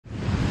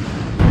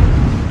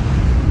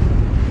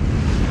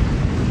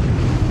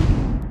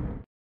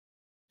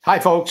Hi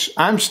folks,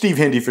 I'm Steve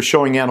Hindy for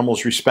Showing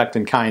Animals Respect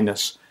and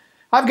Kindness.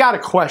 I've got a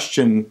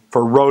question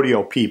for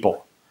rodeo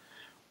people.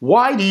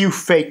 Why do you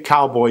fake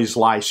cowboys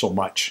lie so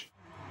much?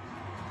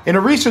 In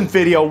a recent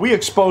video, we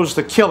exposed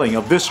the killing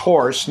of this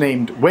horse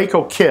named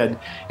Waco Kid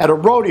at a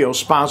rodeo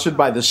sponsored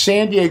by the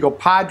San Diego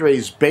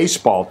Padres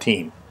baseball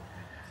team.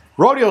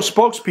 Rodeo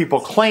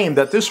spokespeople claim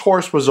that this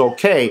horse was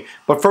okay,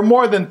 but for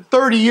more than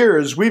 30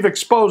 years we've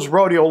exposed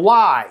rodeo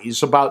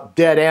lies about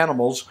dead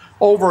animals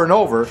over and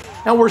over,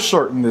 and we're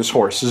certain this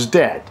horse is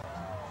dead.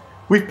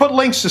 We've put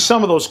links to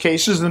some of those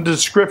cases in the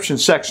description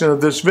section of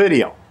this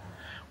video.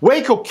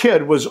 Waco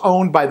Kid was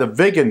owned by the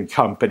Vigan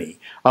Company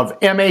of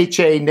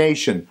MHA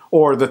Nation,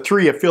 or the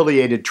three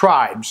affiliated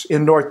tribes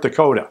in North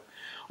Dakota.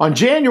 On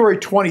January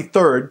 23,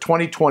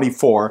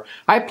 2024,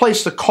 I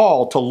placed a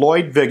call to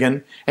Lloyd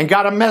Vigan and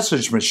got a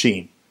message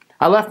machine.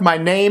 I left my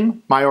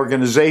name, my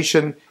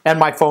organization, and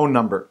my phone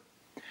number.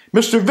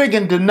 Mr.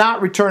 Vigan did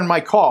not return my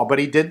call, but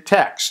he did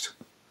text.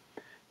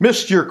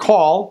 "Missed your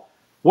call.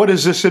 What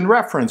is this in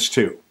reference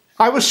to?"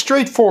 I was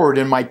straightforward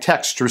in my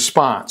text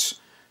response.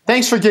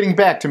 "Thanks for getting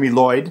back to me,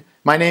 Lloyd.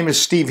 My name is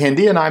Steve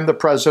Hindy, and I'm the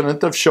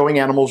president of Showing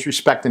Animals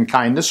Respect and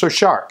Kindness, or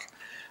SHARK.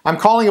 I'm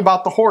calling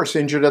about the horse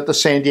injured at the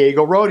San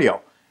Diego Rodeo.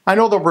 I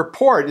know the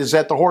report is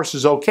that the horse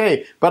is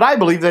okay, but I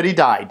believe that he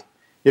died.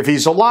 If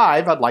he's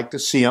alive, I'd like to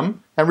see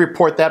him and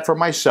report that for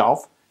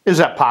myself. Is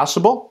that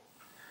possible?"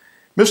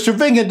 Mr.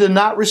 Vigan did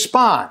not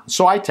respond,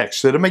 so I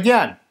texted him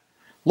again.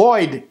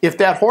 "Lloyd, if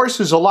that horse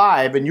is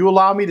alive and you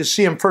allow me to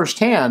see him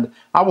firsthand,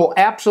 I will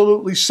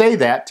absolutely say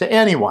that to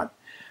anyone.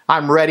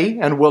 I'm ready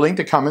and willing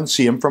to come and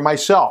see him for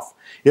myself.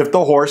 If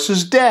the horse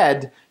is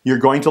dead, you're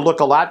going to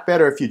look a lot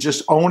better if you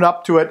just own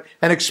up to it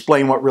and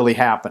explain what really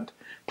happened.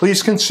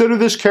 Please consider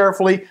this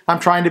carefully. I'm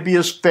trying to be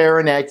as fair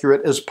and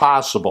accurate as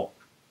possible."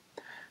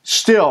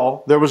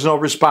 Still, there was no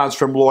response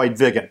from Lloyd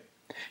Vigan.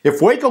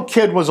 If Waco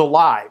Kid was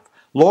alive,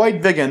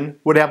 Lloyd Vigan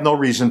would have no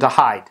reason to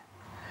hide.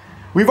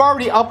 We've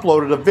already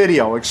uploaded a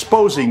video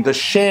exposing the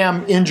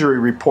sham injury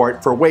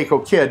report for Waco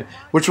Kid,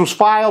 which was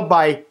filed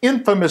by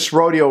infamous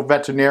rodeo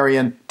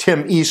veterinarian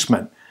Tim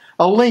Eastman.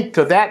 A link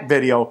to that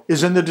video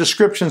is in the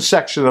description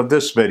section of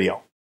this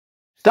video.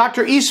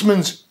 Dr.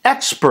 Eastman's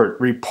expert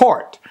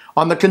report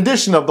on the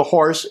condition of the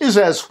horse is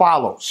as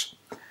follows.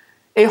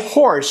 A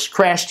horse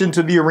crashed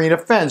into the arena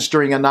fence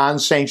during a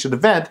non-sanctioned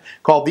event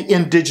called the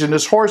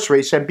Indigenous Horse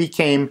Race and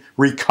became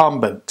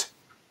recumbent.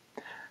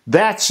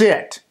 That's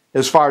it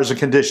as far as the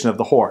condition of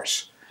the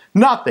horse.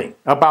 Nothing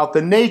about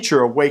the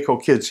nature of Waco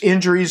Kid's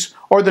injuries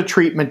or the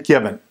treatment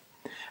given.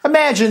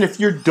 Imagine if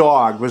your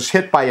dog was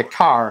hit by a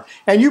car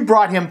and you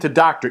brought him to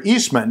Dr.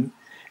 Eastman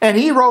and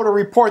he wrote a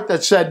report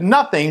that said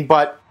nothing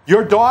but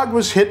 "Your dog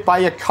was hit by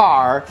a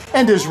car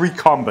and is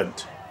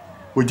recumbent."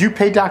 Would you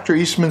pay Dr.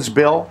 Eastman's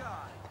bill?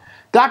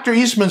 Dr.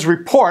 Eastman's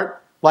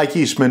report, like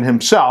Eastman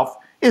himself,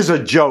 is a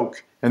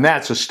joke, and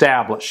that's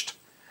established.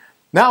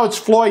 Now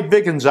it's Lloyd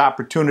Vigan's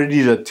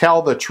opportunity to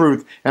tell the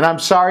truth, and I'm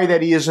sorry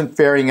that he isn't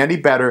faring any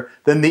better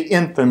than the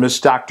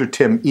infamous Dr.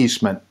 Tim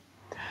Eastman.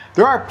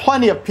 There are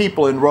plenty of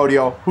people in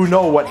rodeo who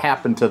know what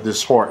happened to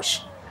this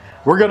horse.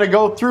 We're going to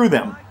go through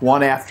them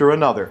one after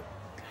another.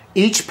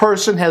 Each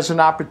person has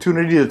an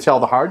opportunity to tell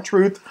the hard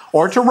truth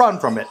or to run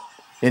from it.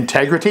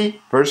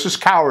 Integrity versus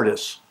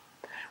cowardice.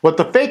 What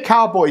the fake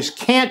cowboys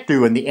can't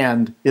do in the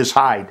end is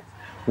hide.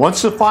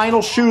 Once the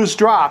final shoe is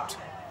dropped,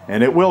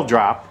 and it will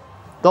drop,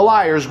 the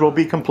liars will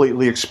be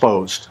completely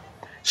exposed.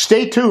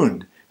 Stay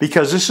tuned,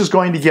 because this is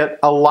going to get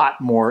a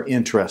lot more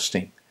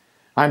interesting.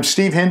 I'm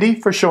Steve Hindy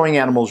for Showing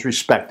Animals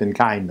Respect and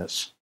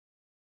Kindness.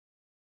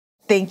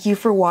 Thank you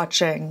for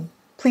watching.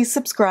 Please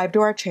subscribe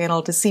to our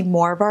channel to see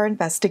more of our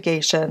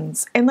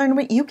investigations and learn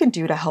what you can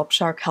do to help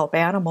Shark help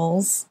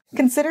animals.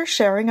 Consider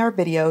sharing our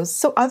videos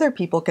so other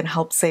people can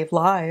help save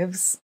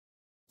lives.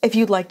 If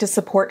you'd like to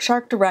support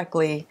Shark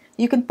directly,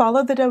 you can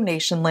follow the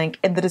donation link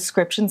in the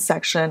description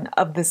section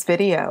of this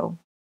video.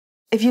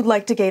 If you'd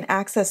like to gain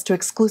access to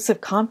exclusive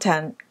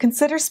content,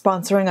 consider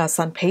sponsoring us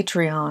on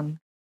Patreon.